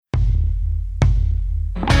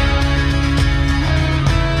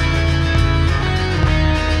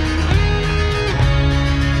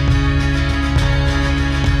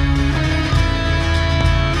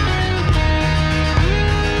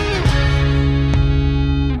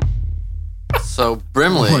So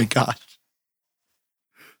Brimley Oh my gosh.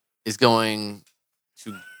 is going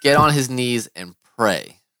to get on his knees and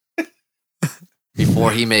pray before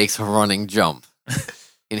he makes a running jump.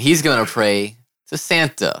 And he's going to pray to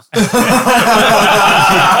Santa.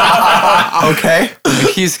 Okay.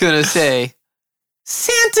 He's going to say,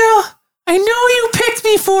 Santa, I know you picked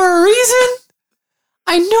me for a reason.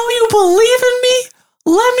 I know you believe in me.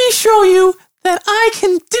 Let me show you that I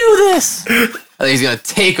can do this. And he's going to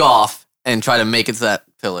take off and try to make it to that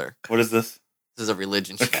pillar. What is this? This is a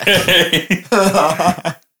religion check. Okay.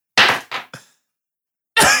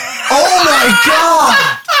 Oh my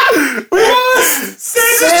god!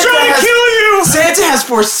 Santa's trying to kill you! Santa has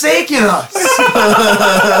forsaken us!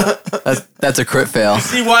 That's a crit fail.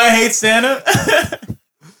 See why I hate Santa?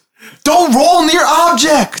 Don't roll near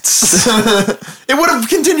objects! It would have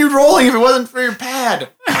continued rolling if it wasn't for your pad.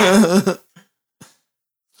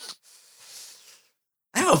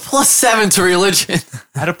 I have a +7 to religion.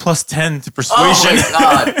 I had a +10 to Oh persuasion.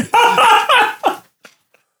 my god.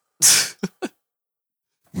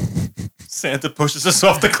 Santa pushes us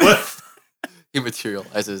off the cliff. He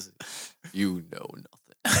materializes. You know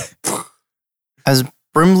nothing. As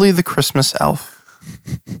Brimley the Christmas elf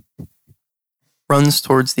runs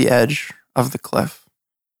towards the edge of the cliff,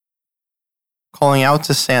 calling out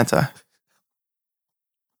to Santa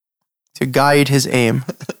to guide his aim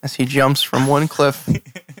as he jumps from one cliff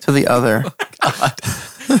to the other.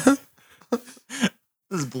 This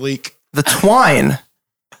is bleak. The twine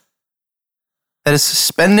that is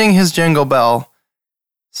suspending his jingle bell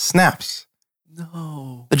snaps.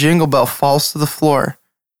 No. The jingle bell falls to the floor,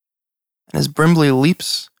 and as Brimley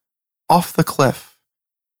leaps off the cliff,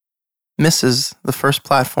 misses the first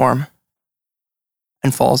platform,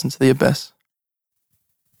 and falls into the abyss.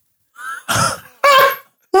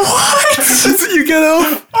 What? You get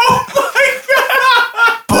up? Oh my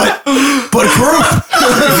god! But group!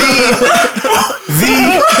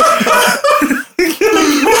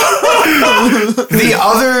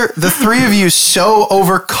 The three of you so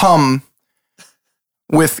overcome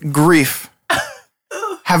with grief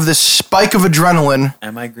have this spike of adrenaline,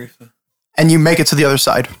 Am I grieved though? and you make it to the other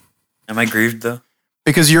side. Am I grieved though?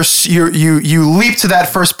 Because you leap to that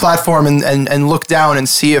first platform and look down and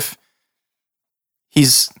see if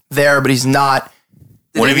he's there, but he's not.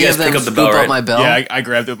 One of you guys pick up the bell, right? My bell? Yeah, I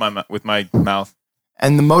grabbed it with my mouth.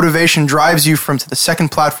 And the motivation drives you from to the second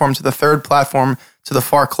platform to the third platform to the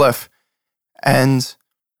far cliff. And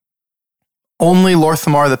only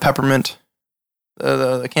Lorthamar the peppermint,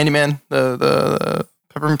 the Candyman, the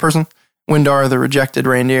peppermint person, Windar the rejected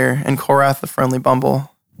reindeer, and Korath the friendly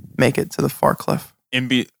bumble make it to the far cliff.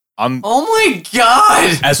 Oh my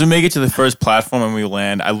god! As we make it to the first platform and we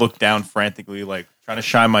land, I look down frantically, like trying to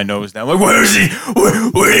shine my nose down. Like, where is he?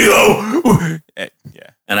 Where'd he go?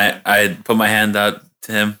 Yeah. And I put my hand out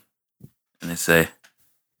to him, and I say,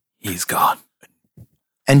 "He's gone."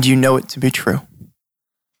 And you know it to be true.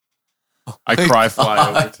 I cry fly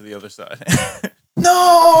over to the other side.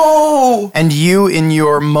 No! And you, in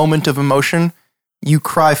your moment of emotion, you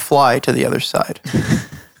cry fly to the other side.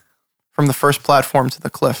 From the first platform to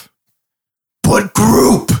the cliff. But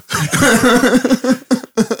group!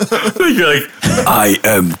 You're like, I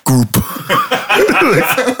am Goop.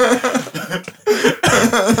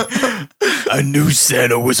 I knew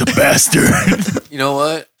Santa was a bastard. You know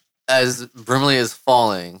what? As Brimley is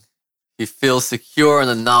falling, he feels secure in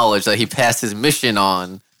the knowledge that he passed his mission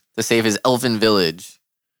on to save his elfin village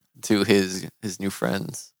to his new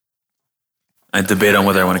friends. I debate on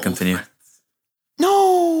whether I want to continue.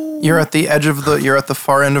 No! You're at the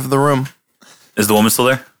far end of the room. Is the woman still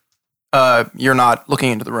there? You're not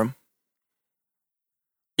looking into the room.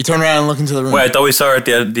 You turn around and look into the room. Wait, I thought we saw her at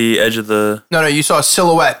the edge of the... No, you saw a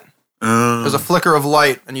silhouette. There's a flicker of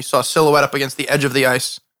light, and you saw a silhouette up against the edge of the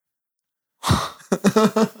ice.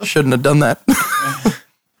 Shouldn't have done that.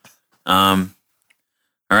 All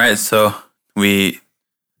right, so we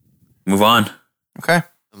move on. Okay.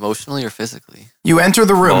 Emotionally or physically? You enter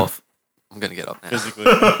the room. Both. I'm gonna get up now. Physically.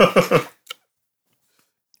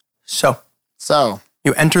 So,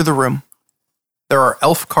 you enter the room. There are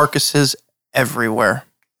elf carcasses everywhere.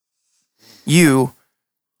 You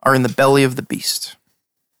are in the belly of the beast.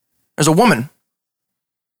 There's a woman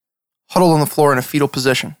huddled on the floor in a fetal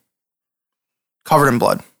position, covered in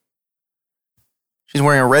blood. She's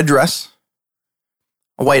wearing a red dress,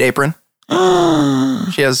 a white apron.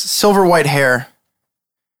 She has silver white hair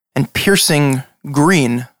and piercing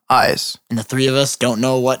green eyes. And the three of us don't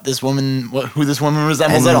know who this woman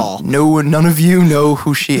resembles at all. No, none of you know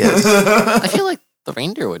who she is. I feel like the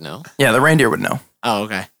reindeer would know. Yeah, the reindeer would know. Oh,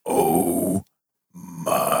 okay. Oh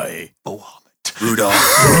my. Bahamut. Rudolph.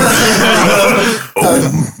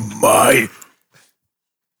 Oh my.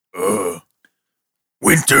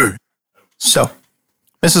 Winter. So,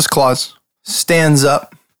 Mrs. Claus stands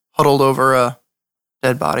up, huddled over a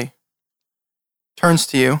dead body, turns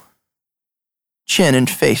to you, chin and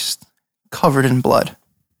face covered in blood,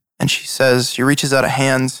 and she reaches out a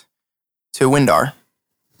hand to Windar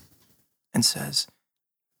and says,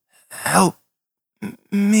 "Help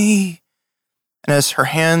me." And as her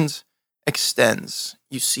hand extends,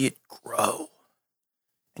 you see it grow.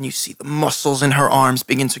 And you see the muscles in her arms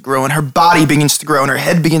begin to grow, and her body begins to grow, and her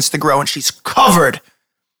head begins to grow, and she's covered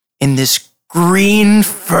in this green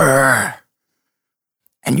fur.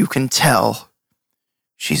 And you can tell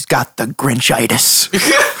she's got the Grinchitis.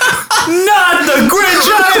 Not the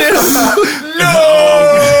Grinchitis!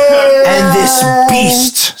 And this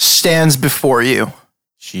beast stands before you.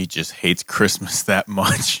 She just hates Christmas that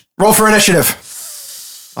much. Roll for initiative.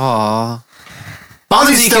 Aw.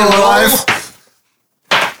 Bonzi's still alive.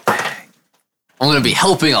 I'm going to be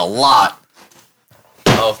helping a lot.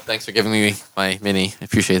 Oh, thanks for giving me my mini. I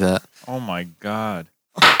appreciate that. Oh my god.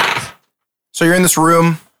 So you're in this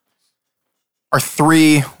room. Our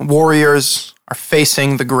 3 warriors are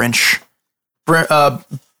facing the Grinch.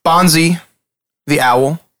 Bonzi, the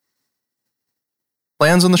owl,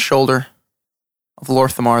 lands on the shoulder of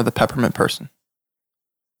Lorthamar, the peppermint person.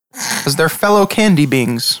 As their fellow candy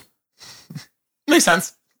beings. Makes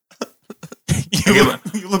sense. You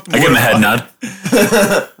look I give him a head nod.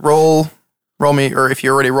 Roll me, or if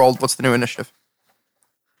you already rolled, what's the new initiative?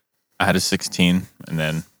 I had a 16, and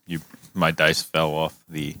then my dice fell off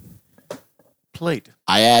the plate.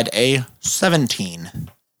 I had a 17.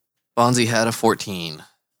 Bonzi had a 14.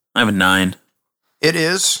 I have a 9. It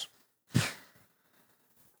is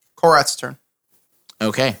Korath's turn.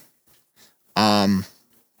 Okay.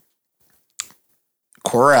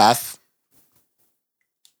 Korath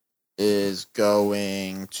is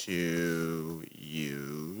going to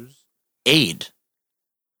use aid.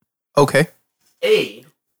 Okay. Aid.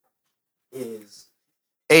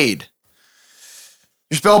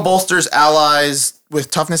 Your spell bolsters allies with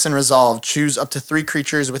toughness and resolve. Choose up to 3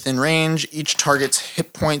 creatures within range. Each target's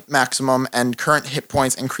hit point maximum and current hit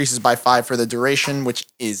points increases by 5 for the duration, which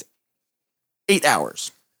is 8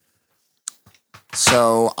 hours.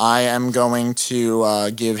 So I am going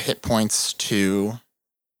to give hit points to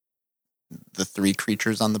the 3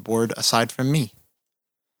 creatures on the board aside from me.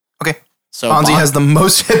 Okay. So Bonzi has the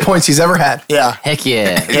most hit points he's ever had. Yeah. Heck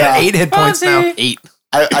yeah. He got 8 hit points now. 8.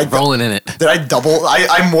 I Rolling in it. Did I double?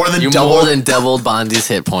 I more than You doubled. more than doubled Bonzi's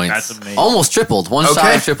hit points. That's amazing. Almost tripled. One Okay.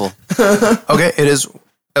 shy of triple. Okay, that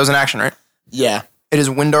was an action, right? Yeah. It is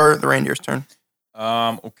Windar, the reindeer's turn.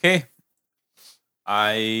 Okay.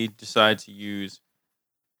 I decide to use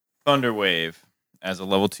Thunder Wave as a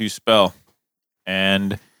level 2 spell.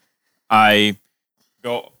 And I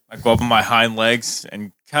go up on my hind legs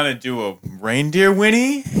and kind of do a reindeer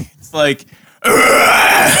whinny. It's like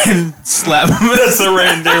and slap him. That's a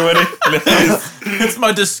reindeer whinny. It's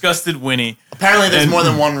my disgusted whinny. Apparently, there's more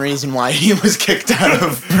than one reason why he was kicked out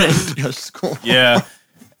of reindeer school. Yeah.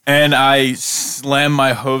 And I slam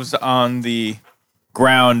my hooves on the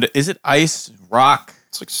ground. Is it ice? Rock?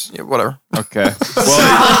 It's like, yeah, whatever. Okay. Well,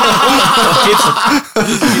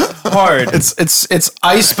 it's hard. It's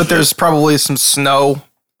ice, but there's probably some snow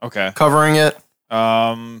Okay. covering it.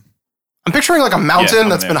 I'm picturing like a mountain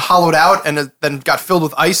that's been hollowed out and then got filled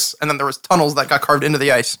with ice, and then there was tunnels that got carved into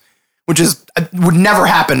the ice, which would never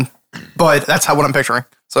happen, but that's what I'm picturing.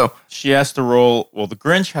 So She has to roll. Well, the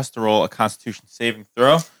Grinch has to roll a Constitution saving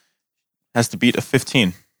throw. Has to beat a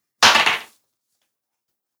 15.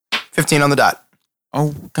 15 on the dot.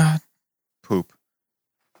 Oh God. Poop.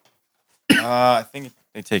 I think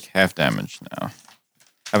they take half damage now.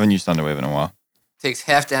 Haven't used Thunder Wave in a while. Takes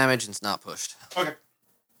half damage and it's not pushed. Okay.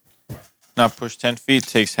 Not push 10 feet,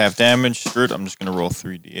 takes half damage. Screw it, I'm just going to roll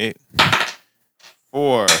 3d8.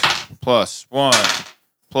 4 plus 1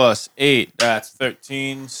 plus 8, that's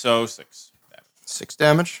 13, so 6. 6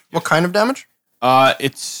 damage. What kind of damage?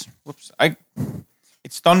 It's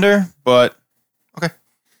thunder, but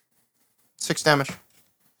 6 damage.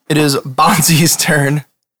 It is Bonzi's turn.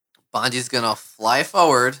 Bonzi's gonna fly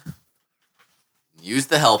forward, use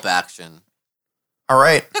the help action. All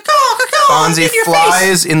right. Bonzi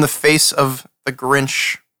flies in the face of the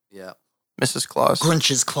Grinch, Yeah. Mrs. Claus.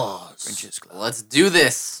 Grinch's claws. Let's do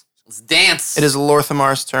this. Let's dance. It is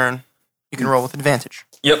Lorthamar's turn. You can roll with advantage.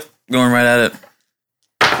 Yep, going right at it.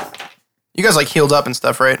 You guys like healed up and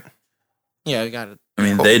stuff, right? Yeah, I got it. I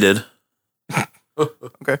mean, they did.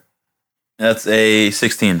 Okay. That's a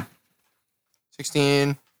 16.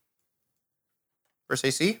 16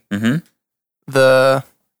 versus AC. Mm-hmm. the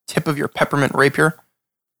tip of your peppermint rapier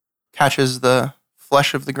catches the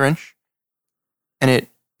flesh of the Grinch, and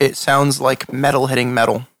it sounds like metal hitting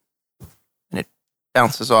metal, and it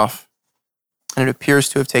bounces off, and it appears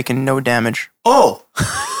to have taken no damage. Oh!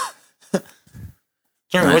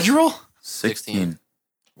 Jeremy, Nice. what'd you roll? 16.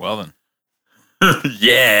 Well then.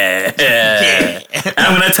 Yeah. And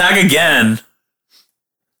I'm going to attack again.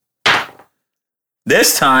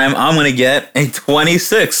 This time, I'm going to get a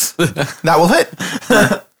 26. That will hit.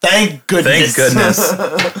 Thank goodness. Thank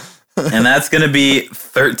goodness. And that's going to be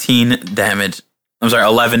 13 damage. I'm sorry,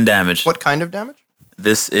 11 damage. What kind of damage?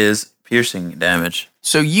 This is piercing damage.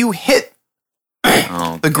 So you hit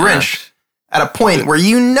Oh, the Grinch gosh. at a point where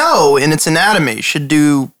you know in its anatomy should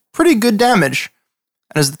do pretty good damage.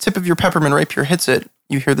 And as the tip of your peppermint rapier hits it,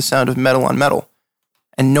 you hear the sound of metal on metal,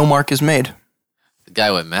 and no mark is made. The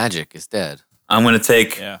guy with magic is dead. I'm going to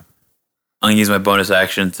take... Yeah. I'm going to use my bonus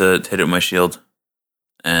action to hit it with my shield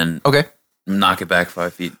and Okay. knock it back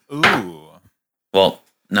 5 feet. Ooh. Well,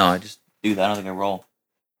 no, I just do that. I don't think I roll.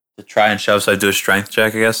 To try and shove, so I do a strength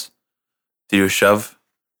check, I guess. To do a shove.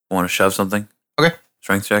 I want to shove something. Okay.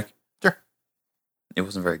 Strength check. Sure. It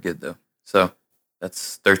wasn't very good, though. So,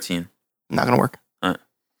 that's 13. Not going to work. All right.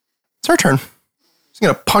 It's our turn. He's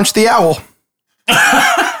going to punch the owl.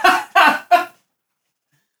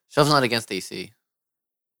 Shove's not against AC.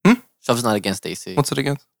 Hmm? Shove's not against AC. What's it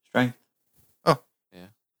against? Strength.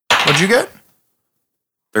 What'd you get?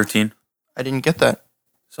 13. I didn't get that.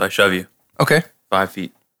 So I shove you Okay. 5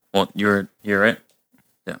 feet. Well, you're here, right?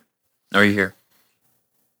 Yeah. Are you here?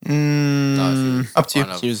 No, Up to you.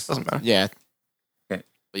 no, She was, Doesn't matter. yeah. but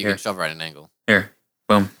you Here. can shove right at an angle. Here.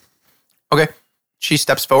 Boom. Okay. She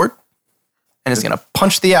steps forward and is going to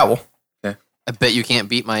punch the owl. I bet you can't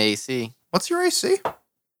beat my AC. What's your AC?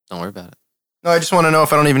 Don't worry about it. No, I just want to know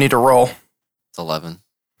if I don't even need to roll. It's 11.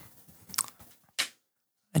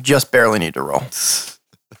 I just barely need to roll.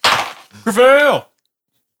 Prevail!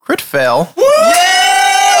 Crit fail.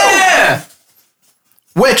 Yeah!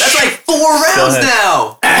 Which That's like 4 rounds ahead.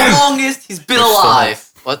 now. The longest he's been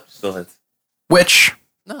alive. What? Still hits. which,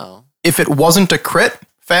 No. if it wasn't a crit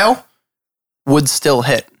fail, would still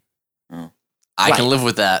hit. I can live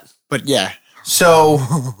with that. But yeah. So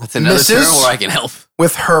That's another Misses? turn where I can help.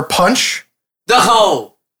 with her punch,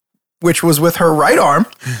 No! which was with her right arm,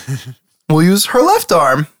 we'll use her left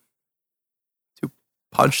arm to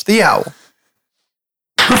punch the owl.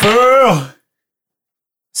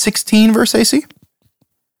 16 versus AC.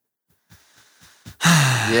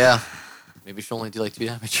 Yeah. Maybe she'll only do like 2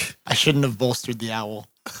 damage. I shouldn't have bolstered the owl.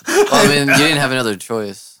 Well, I mean, you didn't have another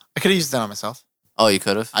choice. I could have used that on myself. Oh, you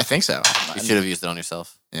could have? I think so. You should have used it on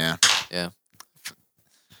yourself. Yeah.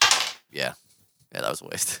 Yeah, that was a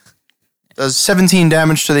waste. Does 17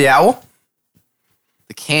 damage to the owl.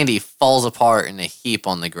 The candy falls apart in a heap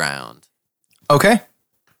on the ground. Okay.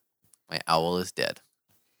 My owl is dead.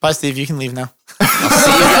 Bye, Steve. You can leave now.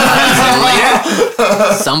 See you guys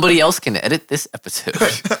later. Somebody else can edit this episode.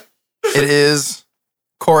 It is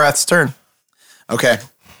Korath's turn. Okay.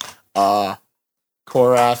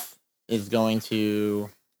 Korath is going to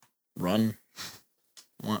run.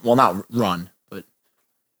 Well, not run, but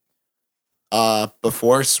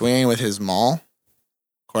before swinging with his maul,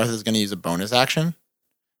 Korath is going to use a bonus action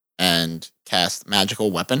and cast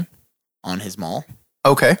magical weapon on his maul.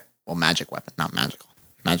 Okay. Well, magic weapon, not magical.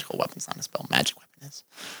 Magical weapon's not a spell. Magic weapon is.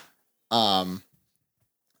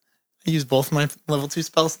 I used both my level 2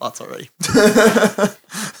 spell slots already.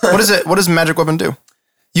 What is it? What does magic weapon do?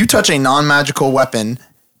 You touch a non-magical weapon.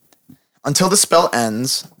 Until the spell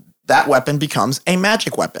ends, that weapon becomes a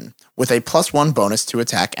magic weapon with a +1 bonus to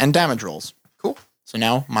attack and damage rolls. Cool. So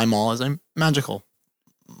now my maul is a magical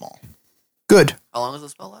maul. Good. How long does the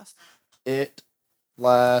spell last? It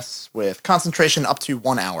lasts with concentration up to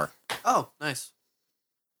 1 hour. Oh, nice.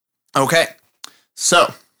 Okay.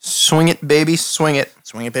 So, Swing it, baby. Swing it.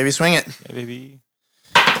 swing it, baby, swing it. Yeah, baby.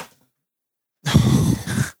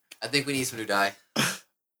 I think we need some new die.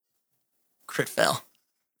 Crit fail.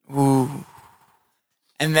 Ooh.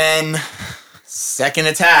 And then, second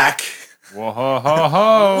attack. Whoa ho ho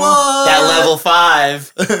ho! What? At level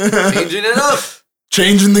 5. Changing it up.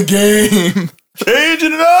 Changing the game.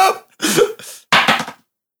 Changing it up.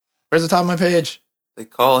 Where's the top of my page? They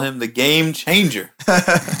call him the game changer.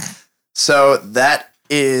 So that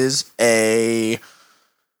is a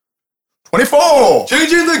 24.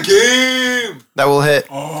 Changing the game. That will hit.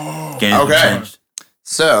 Game's been Okay. changed.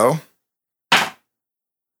 So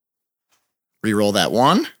reroll that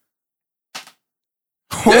 1.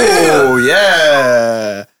 Oh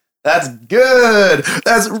yeah. That's good.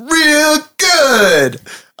 That's real good.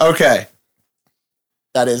 Okay.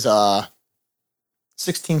 That is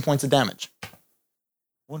 16 points of damage.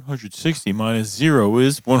 160 minus 0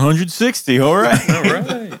 is 160. All right. All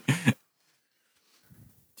right.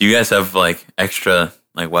 Do you guys have like extra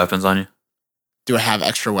like weapons on you? Do I have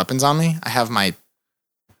extra weapons on me? I have my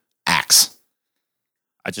axe.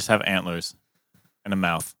 I just have antlers and a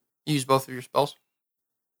mouth. You use both of your spells.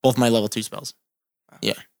 Both my level 2 spells.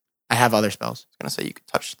 Yeah. I have other spells. I was gonna say you could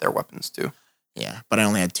touch their weapons too. Yeah, but I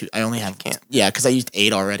only had 2. I only have Can't. Yeah, because I used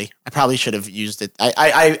 8 already. I probably should have used it.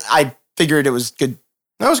 I figured it was good.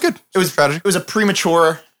 That was good. It was strategy. It was a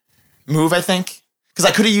premature move, I think, because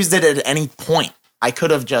I could have used it at any point. I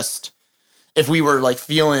could have just, if we were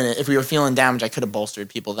feeling damage, I could have bolstered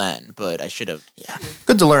people then. But I should have. Yeah.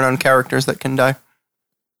 Good to learn on characters that can die.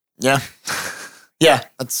 Yeah. Yeah.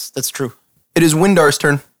 That's true. It is Windar's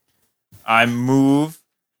turn. I move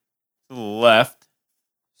to the left.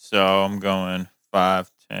 So I'm going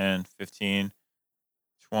 5, 10, 15,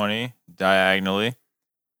 20 diagonally.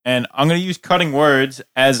 And I'm going to use cutting words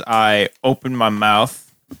as I open my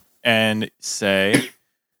mouth and say,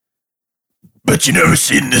 "Bet you never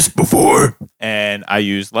seen this before." And I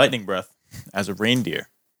use lightning breath as a reindeer.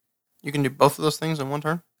 You can do both of those things in one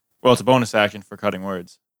turn. Well, it's a bonus action for cutting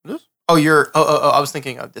words. Oh, I was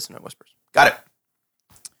thinking of dissonant whispers. Got it.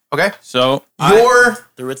 Okay. So Your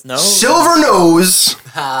Through its nose. silver nose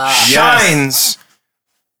Ah, shines,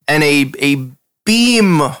 and a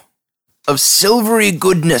beam of silvery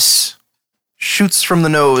goodness shoots from the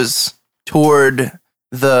nose toward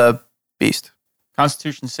the beast.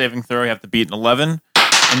 Constitution saving throw, you have to beat an 11,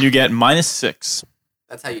 and you get -6.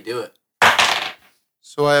 that's how you do it.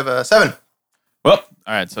 So I have a 7. Well,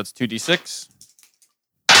 all right, so it's 2d6.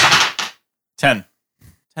 10.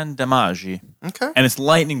 10 damage. Okay. And it's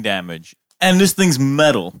lightning damage. And this thing's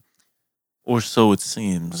metal. Or so it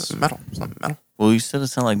seems. It's metal. It's not metal. Well, you said it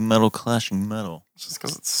sounded like metal clashing metal. It's just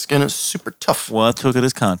because its skin is super tough. Well, I took it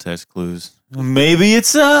as context clues. Maybe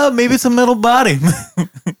it's a metal body.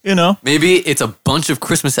 You know? Maybe it's a bunch of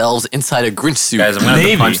Christmas elves inside a Grinch suit. Guys, I'm gonna have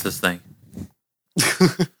Maybe. to punch this thing.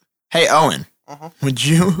 Hey, Owen. Would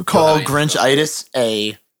you call Nice. Grinchitis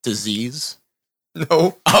a disease?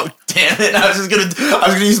 No. Oh, damn it. I was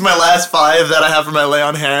gonna use my last 5 that I have for my lay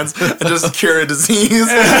on hands and just cure a disease.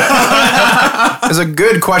 It's a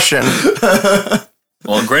good question.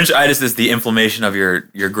 Well, Grinchitis is the inflammation of your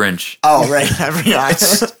Grinch. Oh, right. Every eye.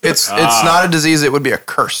 It's not a disease. It would be a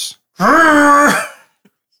curse.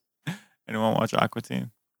 Anyone watch Aqua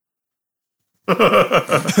Teen? Wait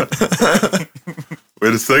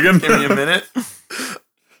a second. Give me a minute.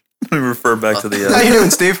 Let me refer back to the. How you doing,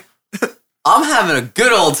 Steve? I'm having a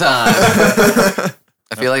good old time.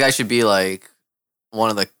 I feel like I should be like one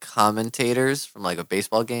of the commentators from like a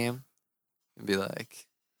baseball game and be like,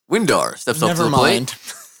 Windar steps up to Never the mind.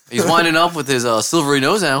 plate. He's winding up with his silvery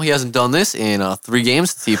nose now. He hasn't done this in 3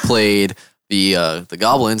 games since he played the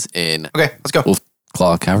goblins in Okay, let's go.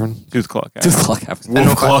 Claw Cavern. Toothclaw Cavern. Toothclaw Cavern. No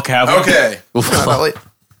Wolfclaw Cavern. Okay. Wolf It's not Claw. late.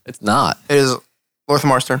 It's not. It is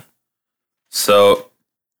Lorthamar's turn. So,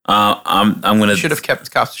 I'm gonna. You should have kept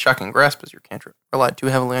Cast Shocking Grasp as your cantrip. Relied too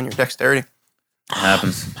heavily on your dexterity.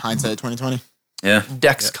 Happens. Hindsight 2020. Yeah.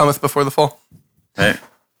 Dex cometh before the fall. Hey.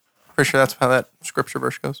 Pretty sure that's how that scripture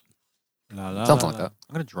verse goes. Something like that.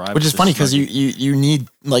 I'm gonna drive. Which is this funny because Snuggie. you need,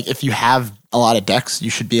 like, if you have a lot of decks, you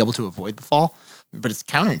should be able to avoid the fall. But it's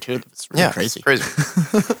counterintuitive. It's really crazy. Crazy.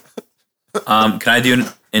 Can I do an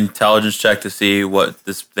intelligence check to see what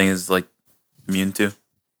this thing is like immune to?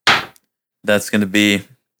 That's gonna be.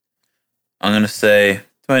 I'm gonna say.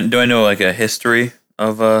 Do I know like a history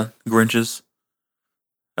of Grinches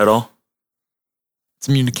at all? It's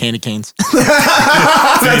immune to candy canes.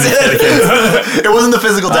 That's it. It wasn't the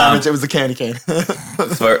physical damage, it was the candy cane.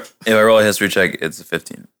 So if I roll a history check, it's a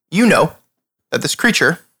 15. You know that this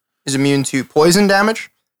creature is immune to poison damage,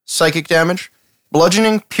 psychic damage,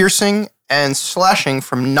 bludgeoning, piercing, and slashing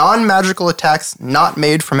from non-magical attacks not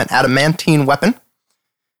made from an adamantine weapon.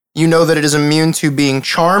 You know that it is immune to being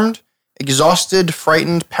charmed, exhausted,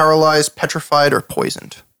 frightened, paralyzed, petrified, or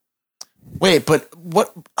poisoned. Wait, but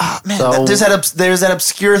what? Oh, man, So- there's that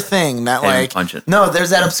obscure thing that, Hey, like, punch it. no,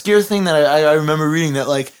 there's that obscure thing that I remember reading that,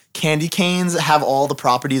 like, candy canes have all the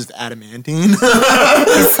properties of adamantine.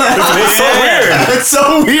 It's so weird. It's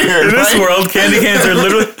so weird. In this right? world, candy canes are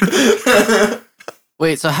literally.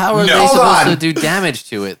 Wait, so how are No. they Hold supposed on. to do damage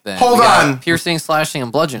to it then? Hold We got on. Piercing, slashing,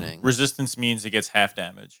 and bludgeoning. resistance means it gets half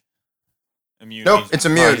damage. Immune. Nope, means- it's Oh,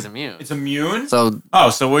 immune. he's immune. It's immune. So Oh,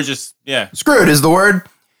 so we're just Screwed is the word.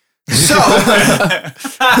 So,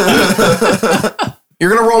 you're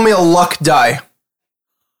going to roll me a luck die.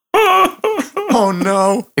 Oh,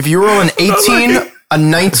 no. If you roll an 18, a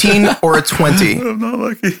 19, or a 20, I'm not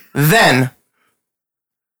lucky. then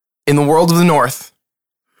In the world of the North,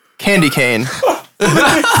 candy cane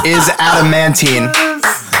is adamantine.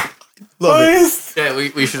 Love it. Okay,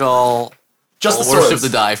 we should all Just the worship swords. the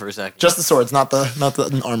die for a second. Just the swords, not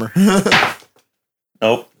the armor.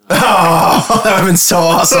 Nope. Oh, that would have been so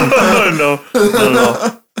awesome. No.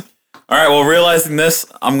 All right. Well, realizing this,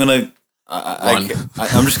 I'm gonna. I'm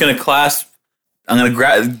just gonna clasp. I'm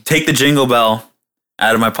gonna take the jingle bell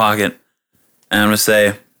out of my pocket, and I'm gonna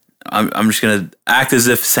say, I'm just gonna act as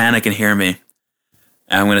if Santa can hear me,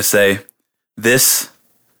 and I'm gonna say, this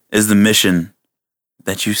is the mission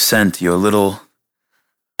that you sent your little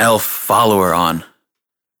elf follower on.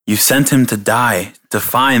 You sent him to die, to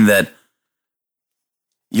find that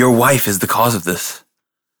your wife is the cause of this.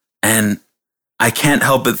 And I can't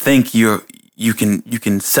help but think you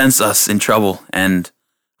can sense us in trouble, and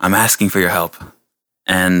I'm asking for your help.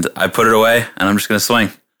 And I put it away, and I'm just going to swing,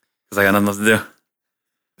 because I got nothing else to do.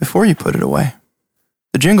 Before you put it away,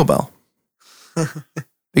 the jingle bell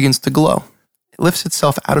begins to glow. It lifts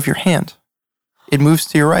itself out of your hand. It moves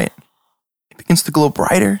to your right. It begins to glow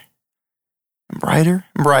brighter and brighter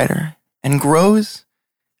and brighter, and grows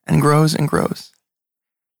and grows and grows.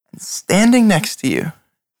 And standing next to you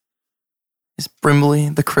is Brimley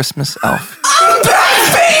the Christmas elf. I'm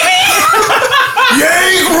back, baby!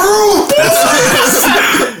 Yay, Groot!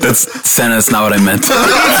 That's Santa, that's not what I meant.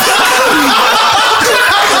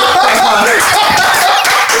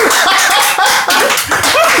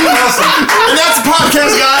 And that's the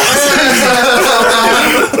podcast, guys.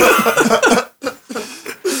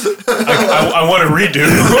 I want to redo.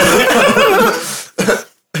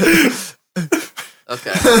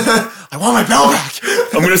 Okay. I want my bell back.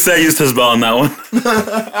 I'm going to say I used his bell on that one.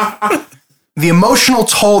 The emotional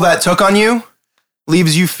toll that took on you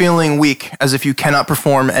leaves you feeling weak, as if you cannot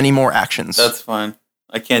perform any more actions. That's fine.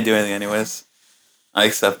 I can't do anything anyways. I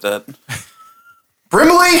accept that.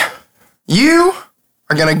 Brimley, you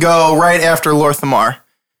are going to go right after Lorthamar.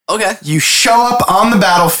 Okay. You show up on the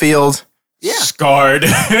battlefield. Yeah. Scarred.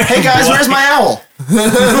 Hey guys, where's my owl?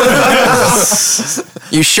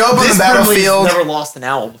 You show up on the Brimley's battlefield. never lost an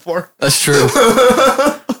owl before. That's true.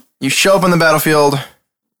 You show up on the battlefield,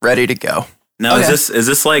 ready to go. Now, Okay. is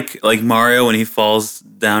this like Mario when he falls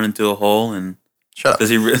down into a hole and Shut up. does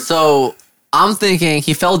he? So I'm thinking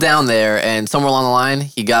he fell down there, and somewhere along the line,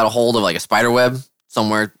 he got a hold of like a spider web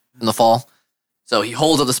somewhere in the fall. So he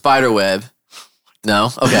holds up the spider web.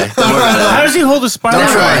 No? Okay. Don't worry about it. How does he hold a spider? Don't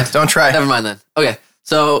Never try. mind. Don't try. Never mind then. Okay.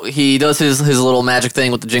 So he does his little magic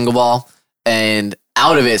thing with the jingle ball, and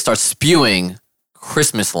out of it starts spewing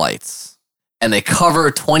Christmas lights. And they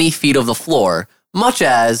cover 20 feet of the floor, much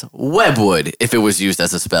as web would if it was used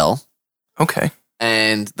as a spell. Okay.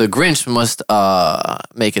 And the Grinch must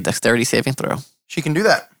make a dexterity saving throw. She can do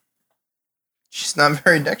that. She's not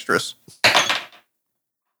very dexterous.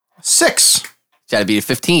 6. She had to beat a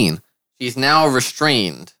 15. She's now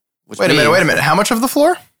restrained. Which Wait a means minute. How much of the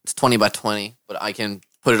floor? It's 20 by 20, but I can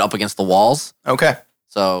put it up against the walls. Okay.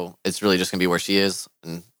 So it's really just going to be where she is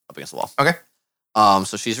and up against the wall. Okay.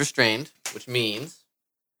 So she's restrained, which means...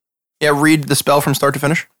 Yeah, read the spell from start to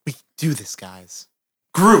finish. We do this, guys.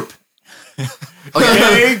 Group.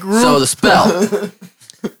 Okay, so the spell.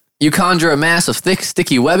 You conjure a mass of thick,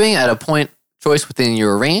 sticky webbing at a point choice within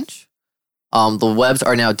your range. The webs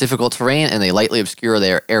are now difficult terrain and they lightly obscure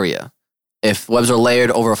their area. If webs are layered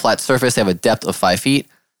over a flat surface, they have a depth of 5 feet.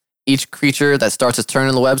 Each creature that starts its turn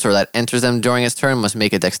in the webs or that enters them during its turn must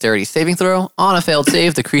make a dexterity saving throw. On a failed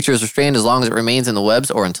save, the creature is restrained as long as it remains in the webs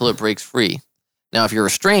or until it breaks free. Now, if you're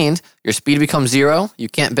restrained, your speed becomes 0. You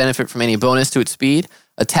can't benefit from any bonus to its speed.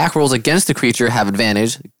 Attack rolls against the creature have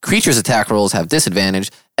advantage. Creature's attack rolls have disadvantage.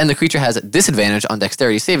 And the creature has a disadvantage on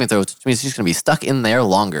dexterity saving throws, which means she's going to be stuck in there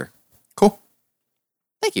longer. Cool.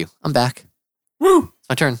 Thank you. I'm back. Woo. It's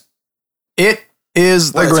my turn. It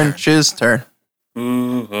is the Well, it's her. Grinch's turn.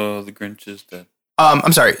 Ooh, oh, the Grinch is dead.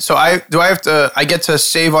 I'm sorry. So I get to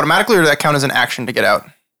save automatically, or does that count as an action to get out?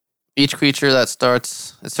 Each creature that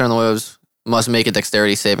starts its turn in the webs must make a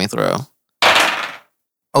dexterity saving throw.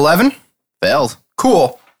 11? Failed.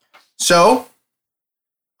 Cool. So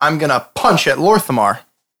I'm gonna punch at Lorthamar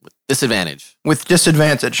Disadvantage. with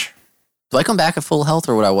disadvantage. Do I come back at full health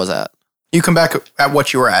or what I was at? You come back at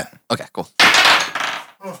what you were at. Okay, cool.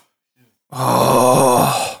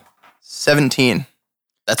 Oh, 17.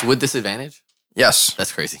 That's with disadvantage? Yes.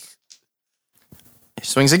 That's crazy. He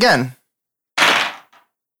swings again.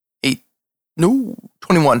 8. No,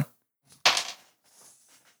 21.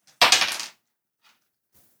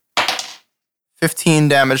 $15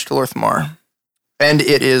 damage to Lorthamar. And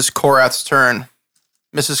it is Korath's turn.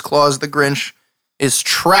 Mrs. Claus the Grinch is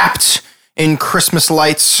trapped in Christmas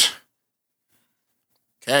lights.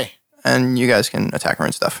 Okay. and you guys can attack her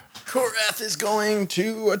and stuff. Korath is going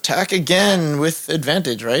to attack again with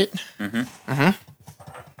advantage, right? Mm-hmm.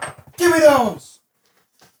 Give me those!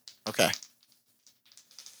 Okay.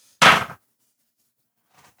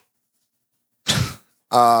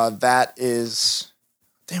 That is...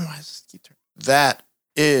 Damn, why does this keep turning? That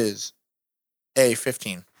is a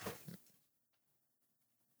 15.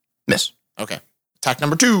 Miss. Okay. Attack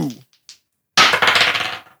number 2.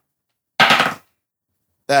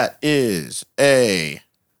 That is a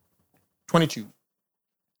 22.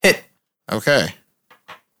 Hit. Okay.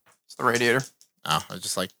 It's the radiator. Oh, I was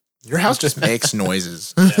just like, your house just makes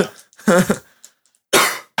noises. The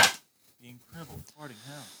incredible farting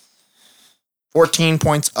house. 14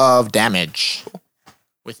 points of damage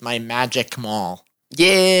with my magic maul.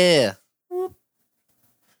 Yeah.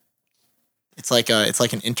 It's like an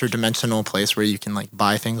interdimensional place where you can like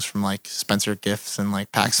buy things from like Spencer Gifts and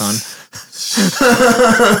like PacSun.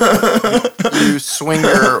 You swing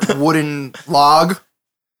your wooden log,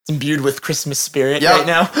 It's imbued with Christmas spirit Yep. right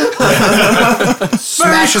now.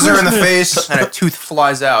 smashes her in the face, and a tooth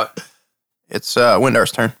flies out. It's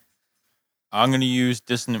Windar's turn. I'm going to use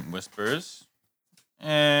Dissonant Whispers.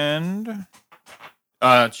 And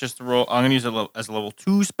it's just a roll. I'm going to use it as a level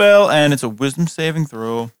 2 spell, and it's a wisdom saving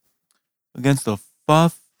throw against a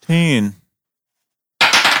 15.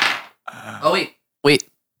 Oh, wait.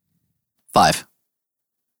 5.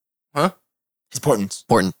 It's important.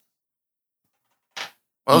 Important. Well,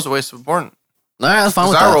 that was a waste of important. All right, that's fine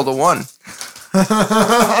with Because I that. rolled a 1.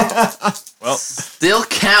 Well, Still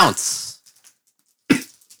counts.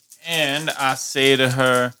 and I say to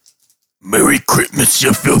her, Merry Christmas,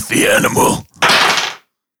 you filthy animal.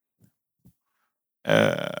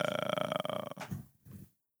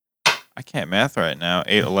 I can't math right now.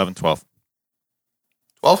 8, 11, 12.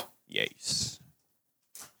 12? Yes.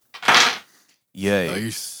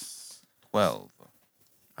 Yay. 12.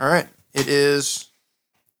 All right. It is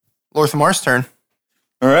Lorthamar's turn.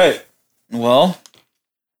 All right. Well,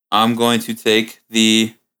 I'm going to take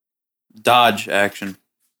the dodge action.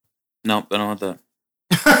 Nope, I don't want that.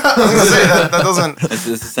 I was going to say, that doesn't... It's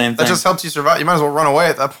the same That thing. just helps you survive. You might as well run away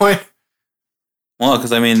at that point. Well,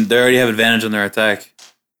 because I mean, they already have advantage on their attack.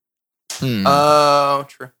 Oh,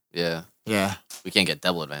 true. Yeah. Yeah. We can't get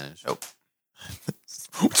double advantage. Nope.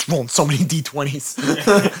 It's rolling so many d20s.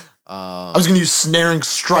 I was going to use Snaring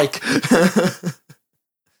Strike.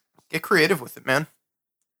 Get creative with it, man.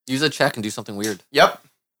 Use a check and do something weird. Yep.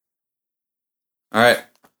 All right.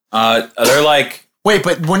 They're like, Wait,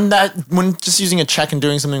 but wouldn't just using a check and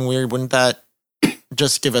doing something weird, wouldn't that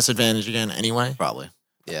just give us advantage again anyway? Probably.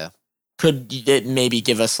 Yeah. Could it maybe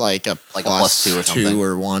give us like a plus 2 or something? 2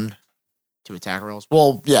 or 1 to attack rolls?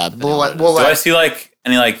 Well, yeah. on what it do I see like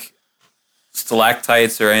any like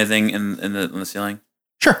stalactites or anything in the ceiling?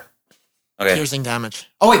 Sure. Okay. piercing damage.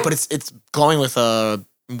 Oh wait, but it's glowing with a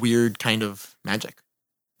weird kind of magic.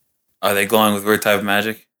 Are they glowing with weird type of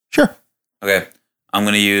magic? Sure. Okay. I'm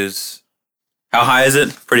gonna use. How high is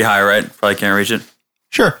it? Pretty high, right? Probably can't reach it.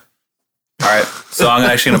 Sure. All right. So I'm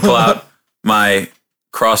actually gonna pull out my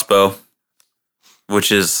crossbow,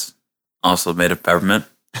 which is also made of peppermint,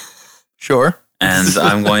 Sure. and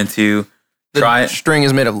I'm going to The try. string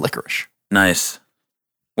is made of licorice. Nice.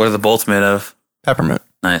 What are the bolts made of? Peppermint.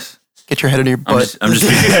 Nice. Get your head out of your butt.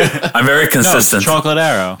 I'm very consistent. Chocolate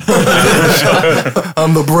arrow.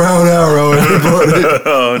 I'm the brown arrow, everybody.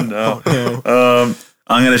 Oh no.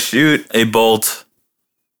 I'm gonna shoot a bolt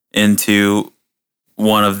into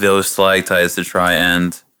one of those stalactites to try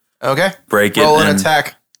and Okay. break it. Roll an and-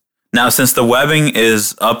 attack. Now, since the webbing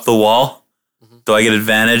is up the wall, do I get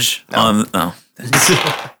advantage on? No.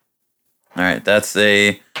 All right, that's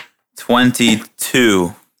a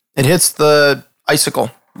 22. It hits the icicle.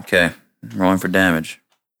 Okay, rolling for damage.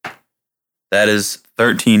 That is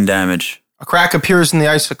 13 damage. A crack appears in the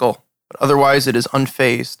icicle, but otherwise it is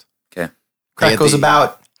unfazed. Okay. Crack get goes the-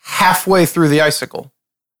 about halfway through the icicle.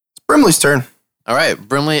 It's Brimley's turn. All right.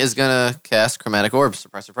 Brimley is going to cast Chromatic Orb.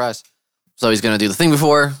 Surprise, surprise. So he's going to do the thing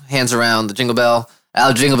before, hands around the Jingle Bell. Out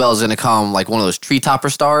of the Jingle Bell is going to come like one of those tree topper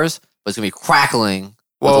stars, but it's going to be crackling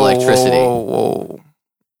with electricity. Whoa.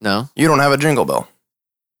 No? You don't have a jingle bell.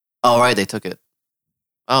 Oh, right. They took it.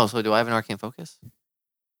 Oh, so do I have an arcane focus?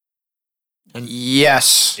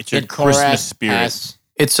 Yes. It's your Did Christmas Korath spirit. pass?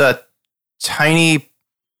 It's a tiny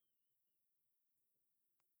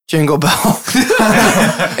jingle bell.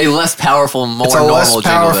 A less powerful, more It's a normal less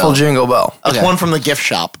powerful Jingle Bell. jingle bell. It's Okay. one from the gift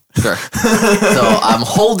shop. Sure. So I'm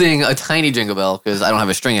holding a tiny Jingle Bell because I don't have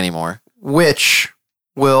a string anymore. Which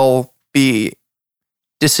will be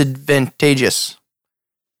disadvantageous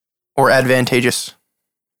or advantageous.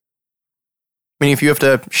 Meaning if you have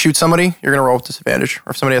to shoot somebody, you're going to roll with disadvantage. Or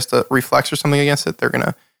if somebody has to reflex or something against it, they're going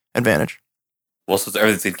to advantage. Well, so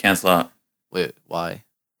everything's going to cancel out. Wait, why?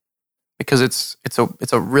 Because it's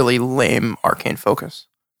a really lame arcane focus.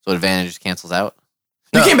 So advantage just cancels out?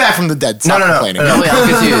 You came back from the dead. Stop complaining. No, wait, I'm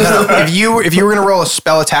confused. If you were going to roll a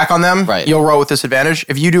spell attack on them, Right. you'll roll with disadvantage.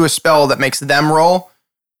 If you do a spell that makes them roll,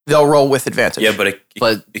 they'll roll with advantage. Yeah, but it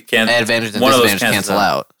can't. Advantage and one of those disadvantage cancel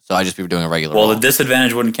out. So I just be doing a regular Well, roll. the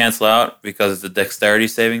disadvantage wouldn't cancel out because it's a dexterity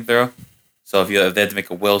saving throw. So if they had to make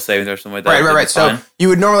a will saving throw or something like that, Right. that's So fine. you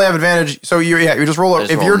would normally have advantage. So you just roll.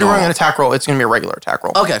 Just If roll you're doing normal. an attack roll, it's going to be a regular attack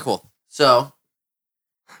roll. Okay, cool. So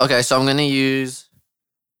I'm going to use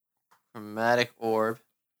Chromatic Orb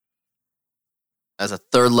as a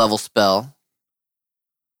 3rd level spell.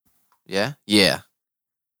 Yeah? Yeah.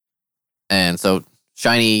 And so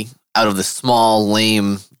shiny, out of the small,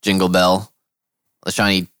 lame Jingle Bell, the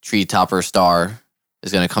shiny tree topper star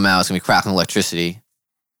is going to come out. It's going to be crackling electricity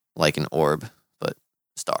like an orb, but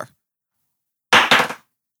star.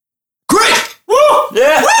 Great.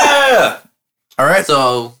 Yeah. All right.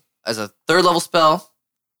 So as a 3rd level spell,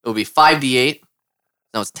 it will be 5d8.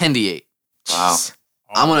 Now it's 10d8. Wow.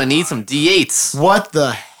 I'm going to need some d8s. What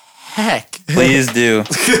the heck? Please do.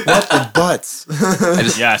 What the butts? I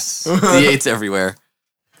just Yes. d8s everywhere.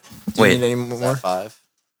 Do you Wait. need any Is more? that 5?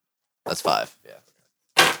 That's 5.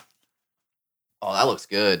 Yeah. Oh, that looks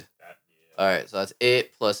good. All right, so that's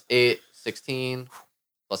 8 plus 8, 16,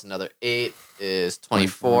 plus another 8 is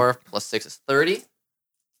 24, plus 6 is 30.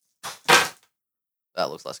 That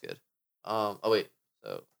looks less good. Oh wait,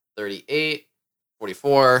 so 38,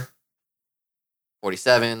 44,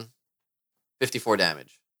 47, 54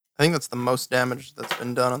 damage. I think that's the most damage that's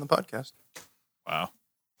been done on the podcast. Wow.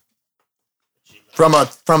 From an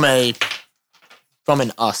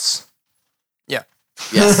us.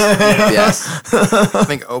 Yes, yes. I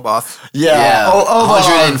think Oboth. Yeah.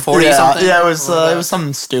 140 yeah, something? Yeah, it was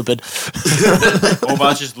something stupid.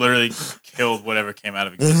 Obot just literally killed whatever came out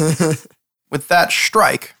of existence. With that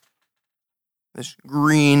strike, this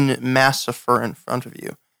green mass of fur in front of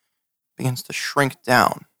you begins to shrink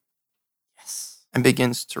down. Yes. And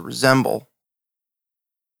begins to resemble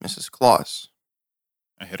Mrs. Claus.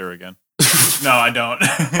 I hit her again. No, I don't.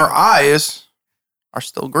 Her eyes are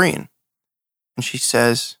still green. And she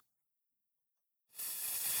says,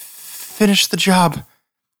 "Finish the job.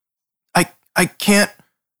 I can't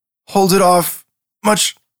hold it off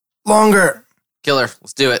much longer." Killer,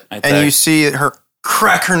 let's do it. And you see her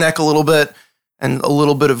crack her neck a little bit, and a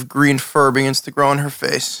little bit of green fur begins to grow on her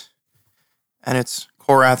face. And it's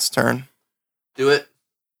Korath's turn. Do it.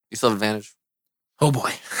 You still have advantage. Oh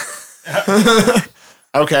boy.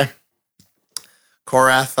 Okay.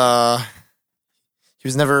 Korath, he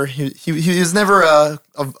was never a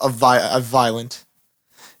violent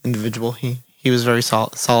individual. He was very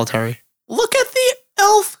solitary. Look at the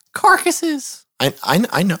elf carcasses. I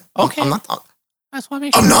know. Okay. I'm not. I just want to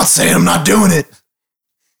make sure. I'm not saying I'm not doing it.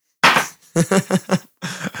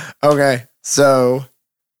 Okay, so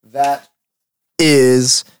that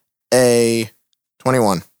is a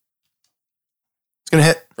 21. It's going to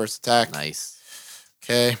hit. First attack. Nice.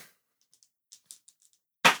 Okay.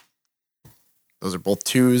 Those are both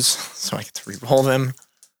 2s, so I get to reroll them.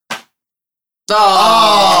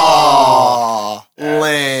 Oh!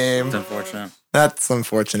 Lame. It's unfortunate. That's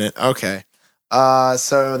unfortunate. Okay.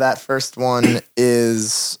 So that first one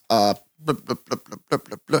is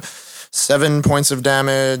 7 points of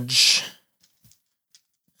damage.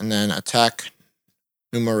 And then attack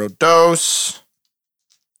numero dos.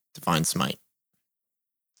 Divine Smite.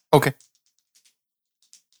 Okay.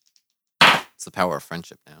 It's the power of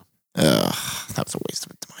friendship now. That was a waste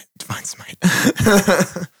of a divine Smite.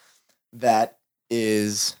 That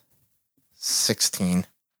is 16.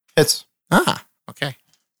 Hits. Ah, okay.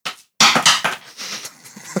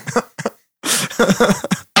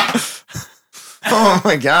 Oh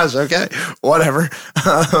my gosh, okay. Whatever.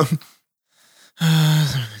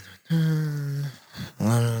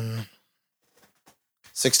 11,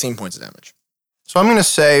 16 points of damage. So I'm going to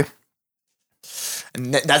say,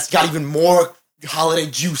 And that's got even more holiday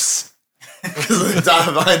juice. Because of the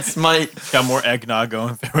Divine Smite. Got more eggnog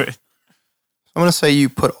going through it. I'm going to say you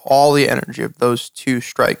put all the energy of those 2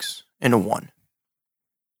 strikes into one.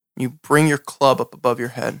 You bring your club up above your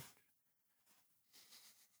head.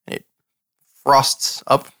 And it frosts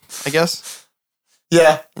up, I guess,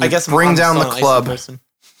 Yeah, And I you guess bring I'm down still the an icy club. person.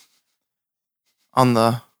 on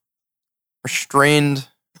the restrained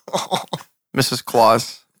Mrs.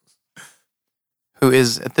 Claus, who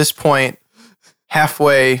is at this point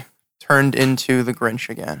halfway turned into the Grinch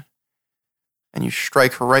again. And you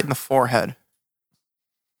strike her right in the forehead.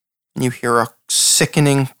 and you hear a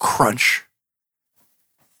sickening crunch.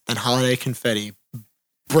 And holiday confetti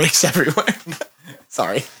breaks everywhere.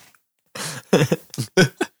 Sorry.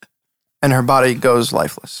 And her body goes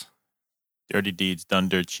lifeless. Dirty Deeds Done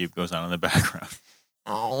Dirt Cheap goes on in the background.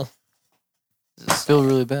 Oh. It's still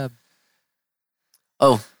really bad.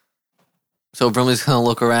 Oh. So Brimley's going to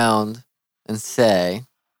look around and say,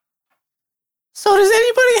 So does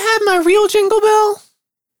anybody have my real Jingle Bell?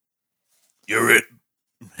 You're it.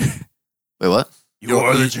 wait, what?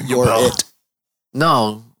 You're the Jingle Bell. it.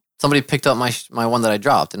 No. Somebody picked up my one that I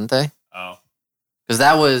dropped, didn't they? Oh. Because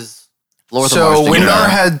that was Lorthamar's So Jingle Bell. Windar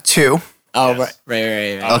had 2. Oh, Yes. right.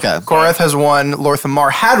 Okay. Korath has 1.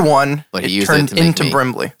 Lorthamar had 1. But he it used it turned to make into me.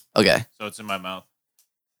 Brimley. Okay. So it's in my mouth.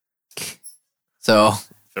 So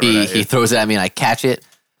Throw it at he you. throws it at me and I catch it.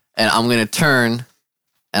 And I'm going to turn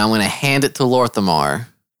and I'm going to hand it to Lorthamar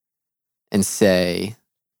and say,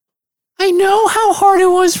 I know how hard it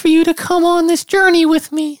was for you to come on this journey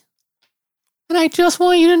with me. And I just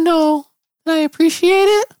want you to know that I appreciate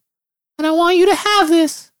it. And I want you to have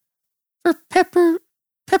this for Peppermandu.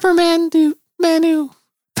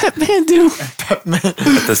 At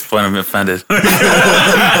this point, I'm offended.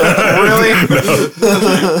 Really?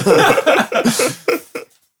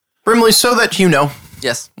 Brimley, so that you know,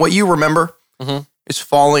 yes, what you remember Mhm. is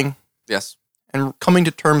falling yes. and coming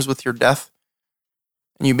to terms with your death.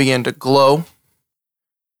 And you began to glow.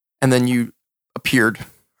 And then you appeared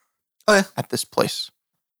at this place.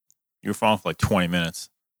 You were falling for like 20 minutes.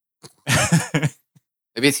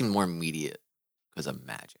 Maybe it seemed more immediate because of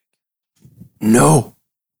magic. No.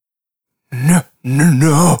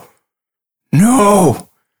 No.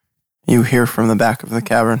 You hear from the back of the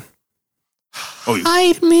cavern.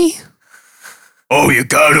 Hide me. Oh, you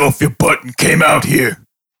got off your butt and came out here.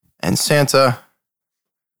 And Santa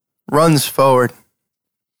runs forward,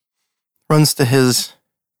 runs to his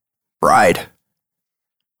bride,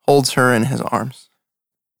 holds her in his arms,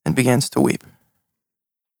 and begins to weep.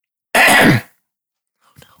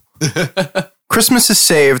 Christmas is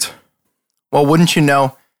saved. Well, wouldn't you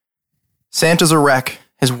know, Santa's a wreck.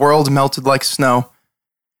 His world melted like snow.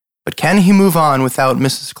 But can he move on without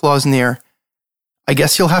Mrs. Claus near? I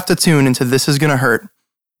guess you'll have to tune into This Is Gonna Hurt.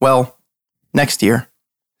 Well, next year.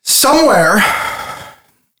 Somewhere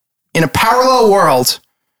in a parallel world,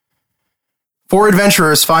 4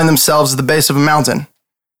 adventurers find themselves at the base of a mountain.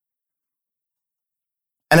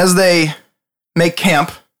 And as they make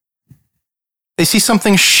camp, they see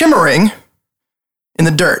something shimmering in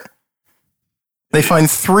the dirt. They find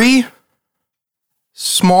 3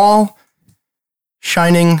 small,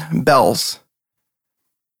 shining bells.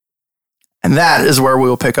 And that is where we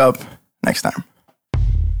will pick up next time.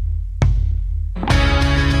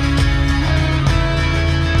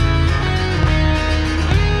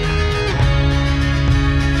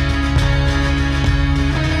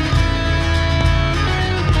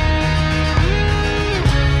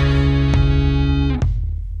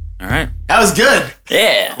 All right. That was good.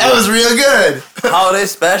 Yeah. That was real good. Holiday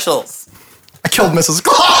specials. I killed Mrs.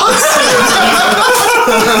 Claus.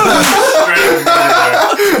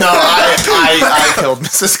 No, I killed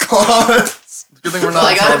Mrs. Claus. Good thing we're Well,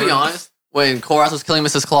 I gotta be honest. When Korath was killing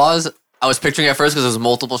Mrs. Claus, I was picturing at first because there was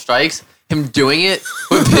multiple strikes. Him doing it,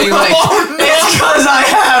 but being like, it's because I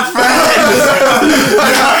have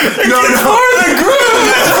friends.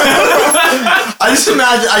 I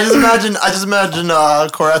just imagine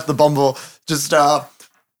Korath the Bumble just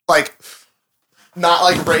like not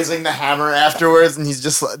like raising the hammer afterwards, and he's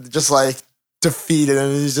just like defeated,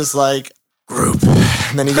 and he's just like group,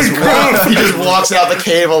 and then he just walks out the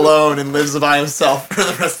cave alone and lives by himself for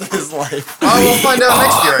the rest of his life. Oh, we'll find out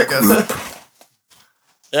next year, I guess.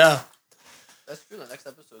 Yeah. That's true. The next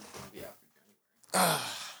episode is going to be after.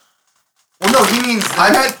 Well, no, he means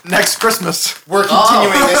I meant next Christmas. we're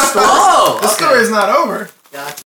continuing this story. Oh, The story's not over. okay.